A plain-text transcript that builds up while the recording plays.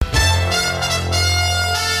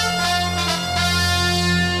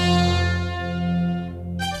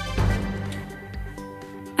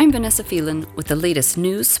I'm Vanessa Phelan with the latest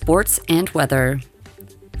news, sports and weather.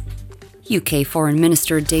 UK Foreign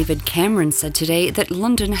Minister David Cameron said today that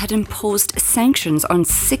London had imposed sanctions on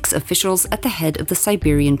 6 officials at the head of the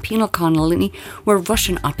Siberian penal colony where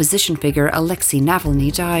Russian opposition figure Alexei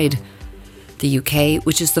Navalny died. The UK,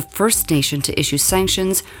 which is the first nation to issue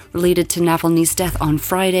sanctions related to Navalny's death on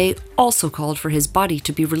Friday, also called for his body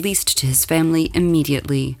to be released to his family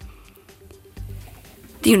immediately.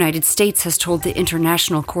 The United States has told the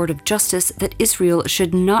International Court of Justice that Israel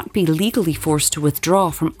should not be legally forced to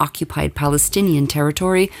withdraw from occupied Palestinian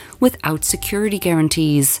territory without security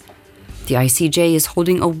guarantees. The ICJ is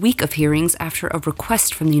holding a week of hearings after a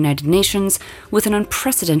request from the United Nations, with an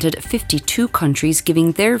unprecedented 52 countries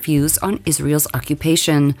giving their views on Israel's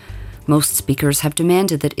occupation. Most speakers have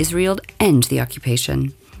demanded that Israel end the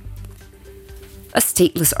occupation. A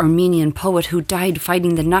stateless Armenian poet who died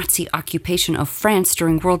fighting the Nazi occupation of France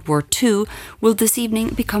during World War II will this evening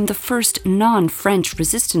become the first non-French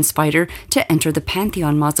resistance fighter to enter the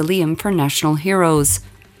Pantheon Mausoleum for National Heroes.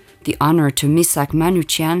 The honour to Misak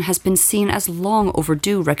Manouchian has been seen as long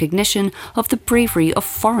overdue recognition of the bravery of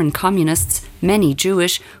foreign communists, many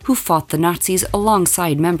Jewish, who fought the Nazis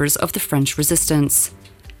alongside members of the French resistance.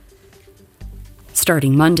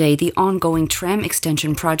 Starting Monday, the ongoing tram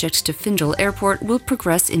extension project to Findel Airport will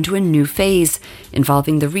progress into a new phase,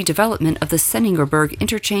 involving the redevelopment of the Senningerberg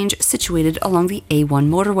interchange situated along the A1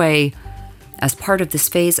 motorway. As part of this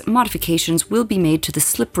phase, modifications will be made to the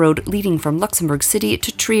slip road leading from Luxembourg City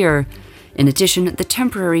to Trier. In addition, the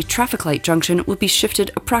temporary traffic light junction will be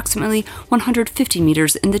shifted approximately 150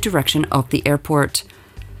 metres in the direction of the airport.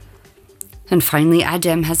 And finally,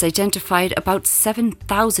 ADEM has identified about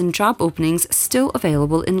 7,000 job openings still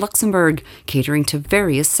available in Luxembourg, catering to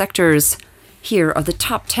various sectors. Here are the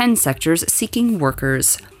top 10 sectors seeking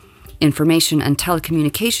workers: information and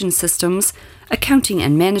telecommunication systems, accounting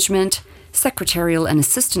and management, secretarial and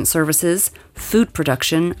assistant services, food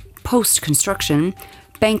production, post-construction,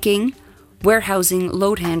 banking, warehousing,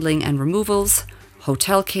 load handling and removals,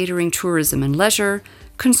 hotel catering, tourism and leisure,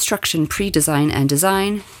 construction pre-design and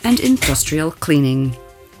design, and industrial cleaning.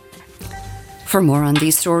 For more on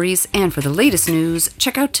these stories and for the latest news,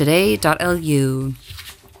 check out today.lu.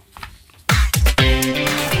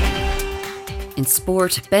 In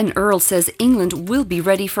sport, Ben Earl says England will be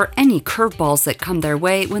ready for any curveballs that come their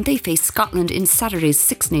way when they face Scotland in Saturday's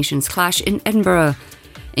Six Nations clash in Edinburgh.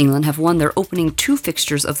 England have won their opening 2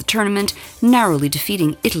 fixtures of the tournament, narrowly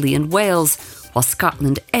defeating Italy and Wales, while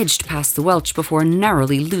Scotland edged past the Welsh before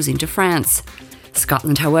narrowly losing to France.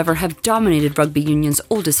 Scotland, however, have dominated rugby union's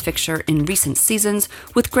oldest fixture in recent seasons,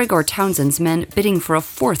 with Gregor Townsend's men bidding for a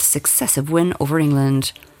 4th successive win over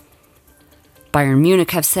England. Bayern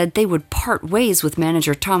Munich have said they would part ways with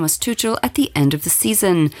manager Thomas Tuchel at the end of the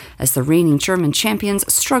season, as the reigning German champions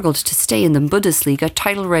struggled to stay in the Bundesliga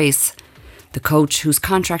title race. The coach, whose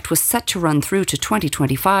contract was set to run through to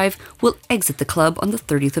 2025, will exit the club on the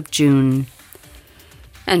 30th of June.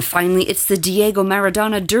 And finally, it's the Diego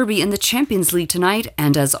Maradona Derby in the Champions League tonight,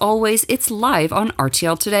 and as always, it's live on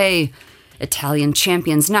RTL Today. Italian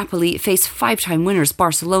champions Napoli face 5-time winners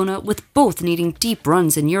Barcelona, with both needing deep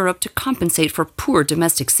runs in Europe to compensate for poor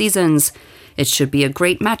domestic seasons. It should be a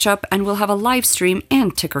great matchup, and we'll have a live stream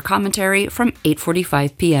and ticker commentary from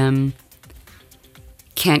 8:45 p.m.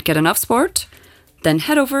 Can't get enough sport? Then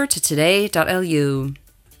head over to today.lu.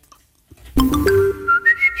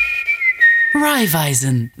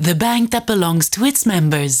 Raiffeisen, the bank that belongs to its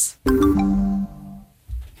members.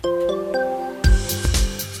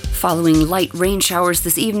 Following light rain showers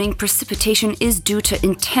this evening, precipitation is due to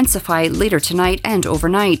intensify later tonight and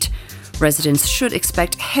overnight. Residents should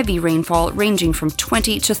expect heavy rainfall ranging from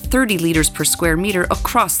 20 to 30 litres per square metre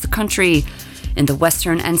across the country. In the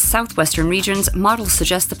western and southwestern regions, models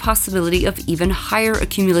suggest the possibility of even higher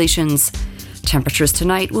accumulations. Temperatures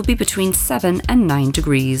tonight will be between 7 and 9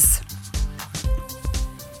 degrees.